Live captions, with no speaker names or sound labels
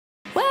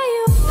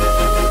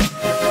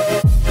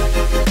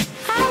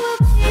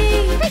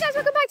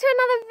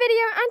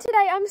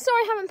today. I'm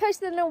sorry I haven't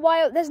posted in a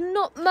while. There's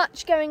not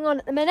much going on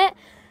at the minute.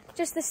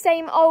 Just the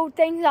same old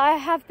things that I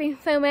have been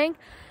filming.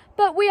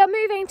 But we are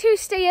moving 2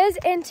 steers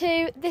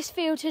into this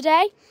field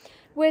today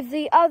with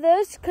the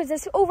others because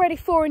there's already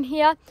 4 in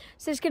here.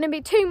 So there's going to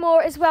be 2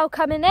 more as well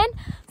coming in.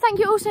 Thank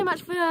you all so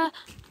much for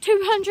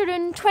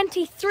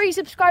 223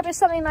 subscribers,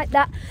 something like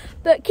that.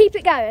 But keep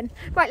it going.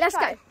 Right, let's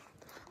go.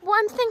 What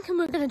I'm thinking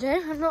we're going to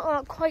do, I'm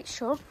not quite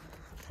sure.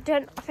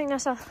 I think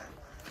that's a...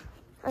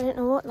 I don't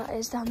know what that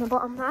is down the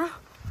bottom there.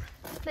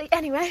 But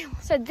anyway,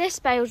 so this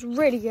bale's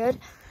really good.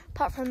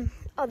 Apart from,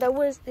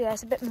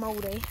 it's a bit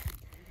mouldy.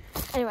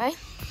 Anyway,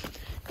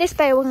 this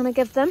bale we're going to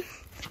give them.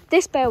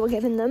 This bale we're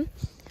giving them.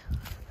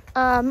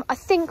 I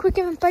think we're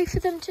giving both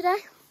of them today.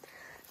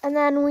 And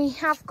then we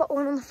have got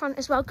one on the front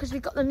as well because we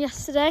got them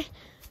yesterday.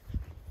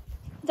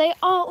 They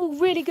are all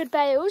really good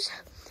bales.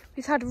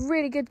 We've had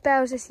really good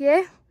bales this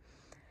year.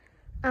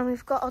 And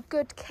we've got a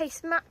good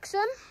Case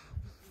Maxim.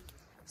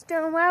 It's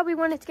doing well. We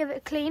wanted to give it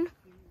a clean,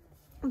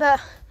 but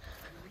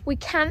we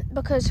can't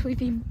because we've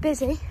been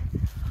busy.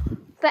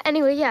 But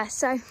anyway, yeah,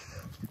 so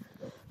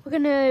we're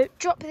gonna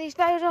drop these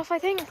bales off, I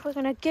think. I'm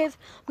gonna give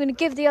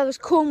the others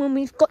corn when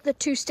we've got the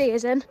 2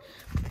 steers in.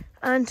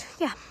 And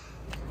yeah.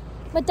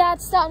 My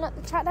dad's starting up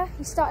the tractor.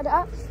 He started it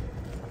up.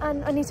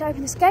 And I need to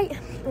open this gate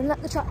and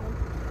let the tractor in.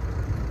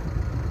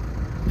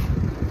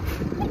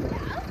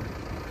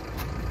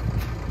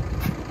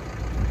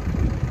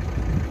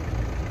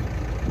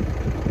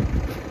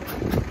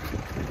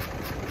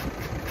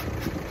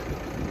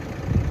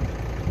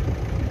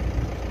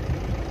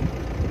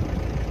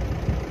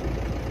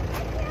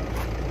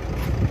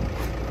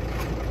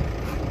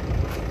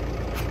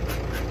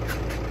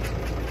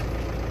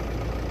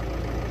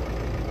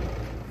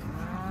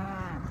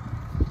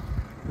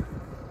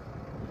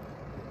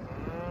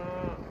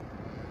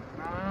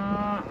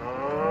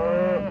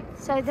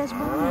 So there's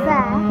one there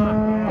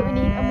that we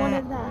need and one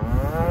over there.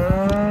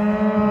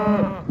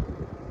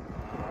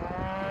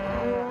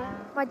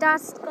 My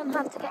dad's going to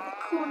have to get the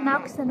corn now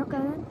because they're not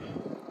going.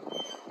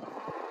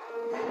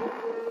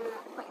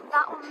 Wait,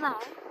 that one there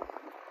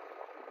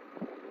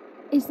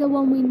is the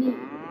one we need.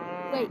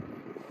 Wait,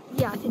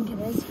 yeah, I think it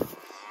is.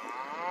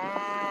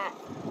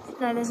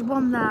 No, there's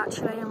one there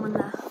actually and one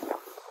there.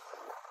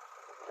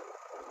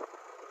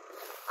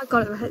 I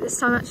got it right this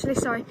time actually,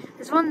 sorry.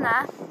 There's one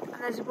there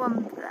and there's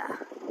one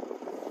there.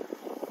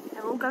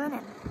 They're all going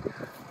in.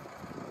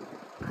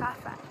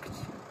 Perfect.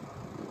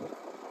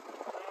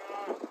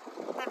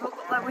 They've all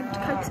got their winter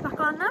coats back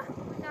on now.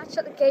 We now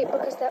shut the gate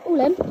because they're all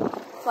in.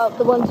 Well,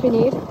 the ones we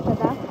need, they're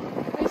there.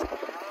 We've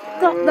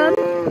got them.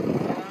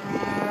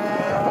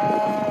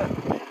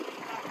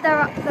 They're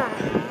up there.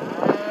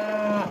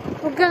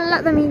 We're going to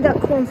let them eat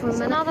that corn for a minute.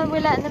 So now that we're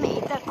letting them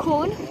eat that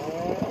corn,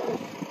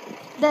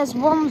 there's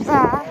one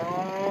there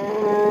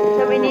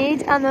that we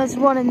need, and there's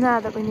one in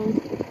there that we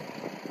need.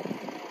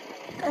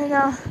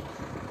 And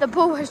the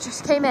ball has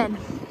just came in.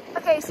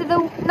 Okay, so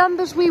the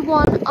numbers we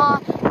want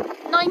are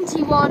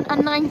 91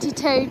 and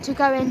 92 to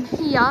go in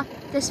here,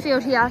 this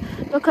field here,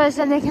 because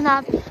then they can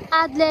have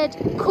ad-lid,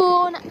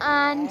 corn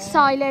and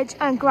silage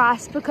and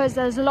grass, because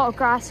there's a lot of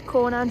grass,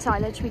 corn and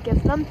silage we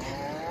give them.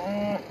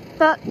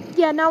 But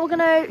yeah, now we're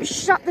gonna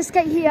shut this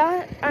gate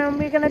here and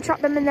we're gonna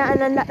trap them in there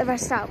and then let the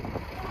rest out.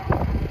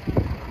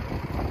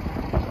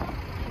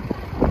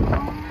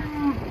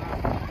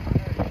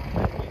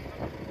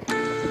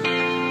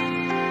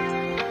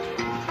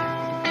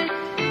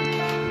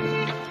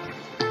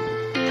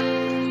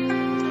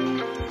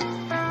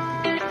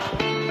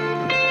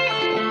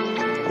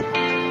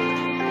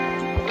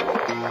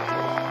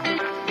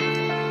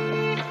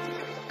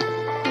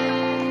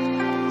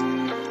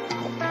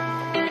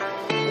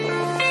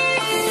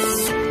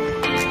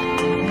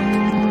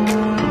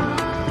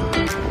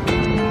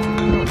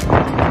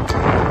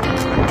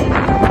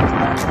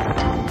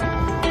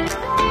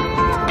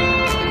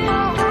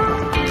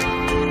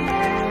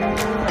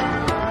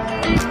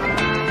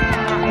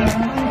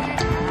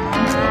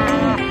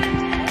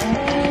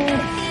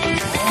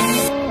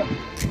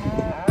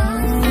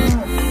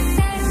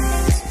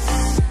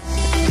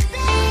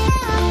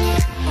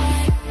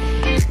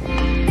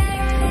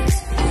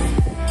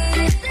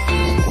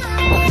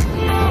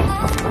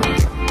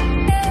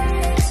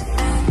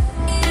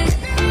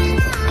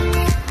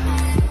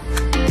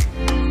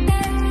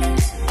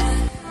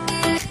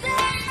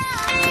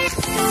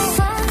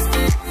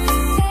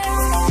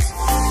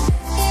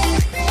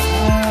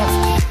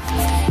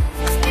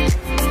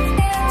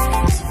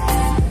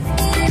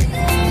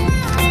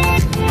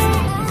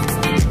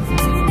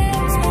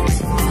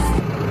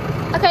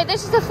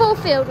 This is the full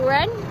field we're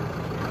in,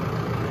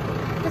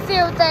 the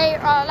field they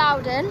are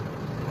allowed in,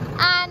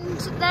 and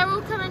they're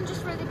all coming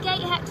just through the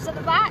gate hex at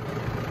the back,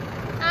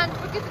 and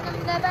we're giving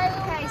them their bale.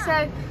 Okay,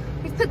 so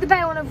we've put the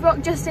bale on a rock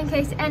just in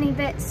case any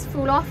bits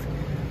fall off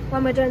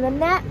when we're doing the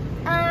net,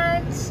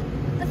 and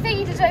the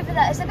feed is over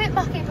there. It's a bit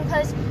mucky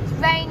because it's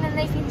rain and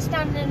they've been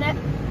standing in it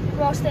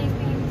whilst they've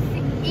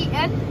been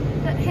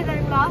eating, but here they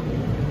all are.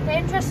 They're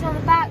interested on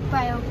the back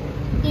bale,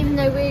 even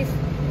though we've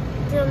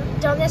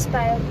done this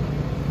bale.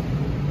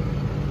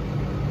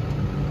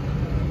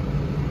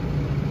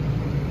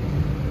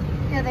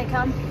 Here they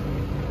come.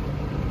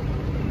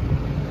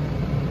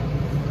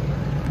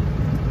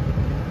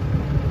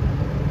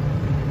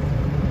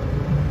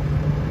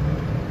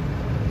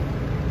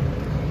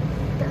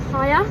 A bit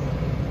higher.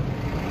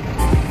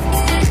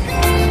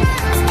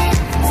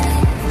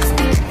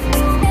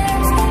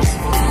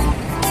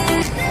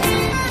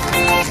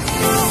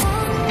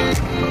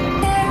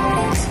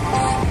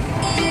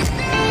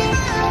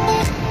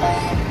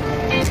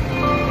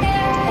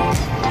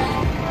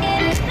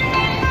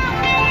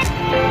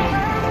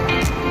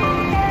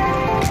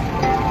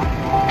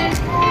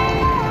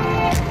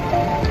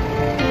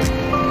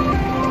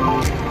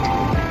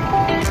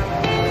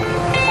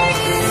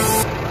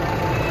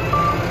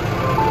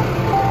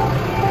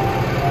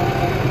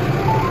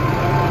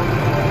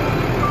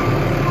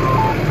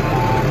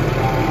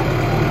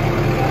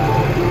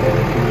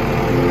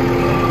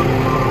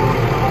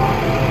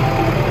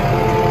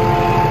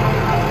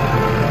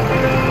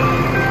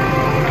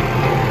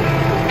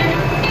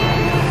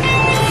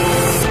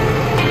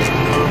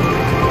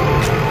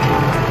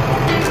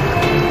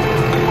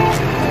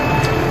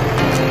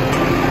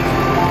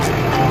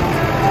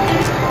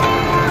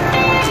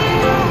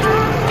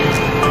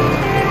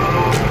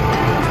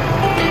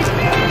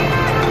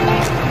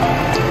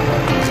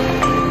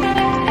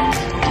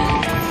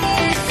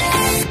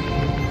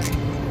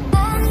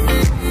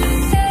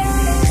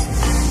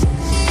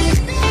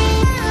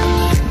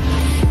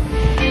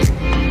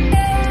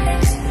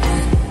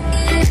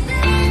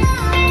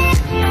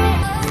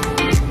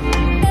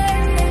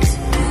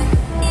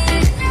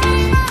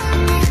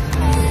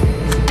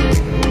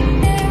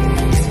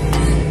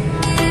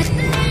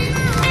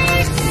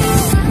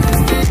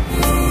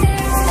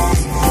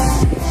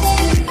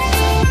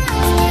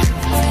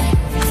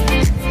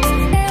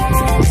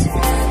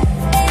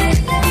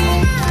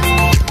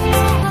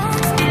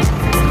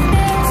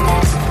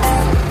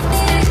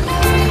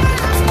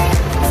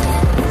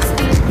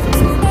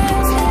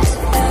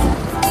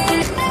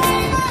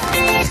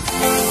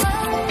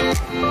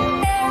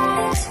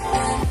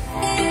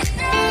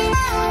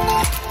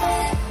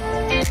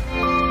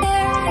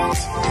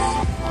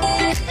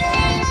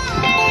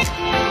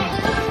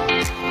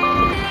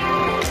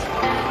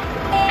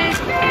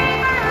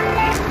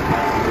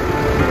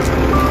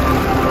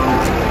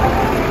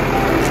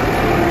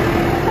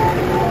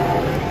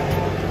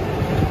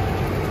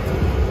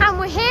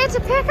 To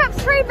pick up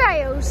 3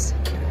 bales.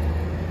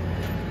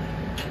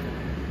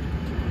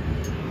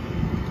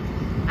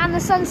 And the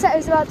sunset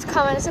is about to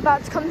come and it's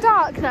about to come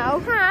dark now.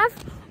 We have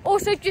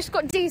also just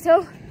got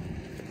diesel.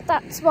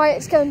 That's why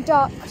it's going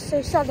dark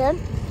so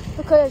sudden,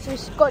 because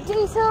we've got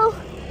diesel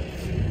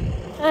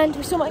and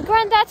we saw my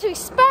granddad, so we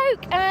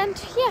spoke, and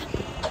yeah.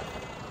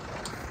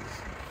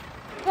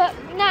 But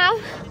now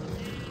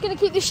I'm gonna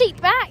keep the sheep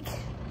back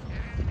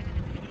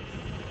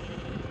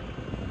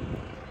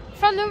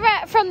from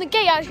the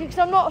gate actually,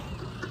 because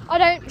I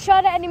don't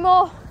shut it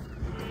anymore.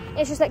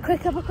 It's just like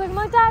quicker because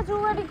my dad's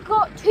already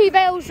got 2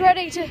 bales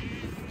ready to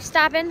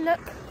stab in, look.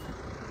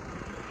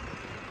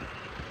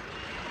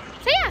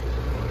 So yeah,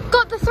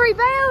 got the 3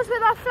 bales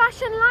with our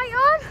flash and light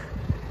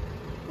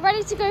on,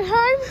 ready to go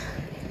home.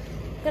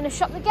 Gonna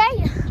shut the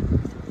gate.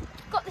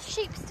 Got the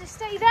sheep to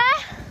stay there.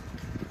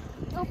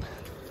 Oh,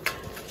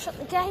 shut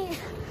the gate.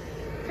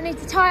 I need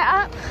to tie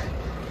it up.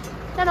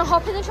 Then I'll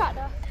hop in the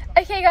tractor.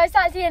 Okay guys,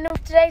 that's the end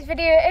of today's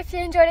video. If you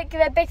enjoyed it, give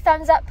it a big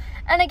thumbs up.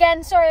 And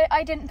again, sorry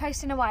I didn't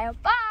post in a while.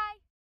 Bye!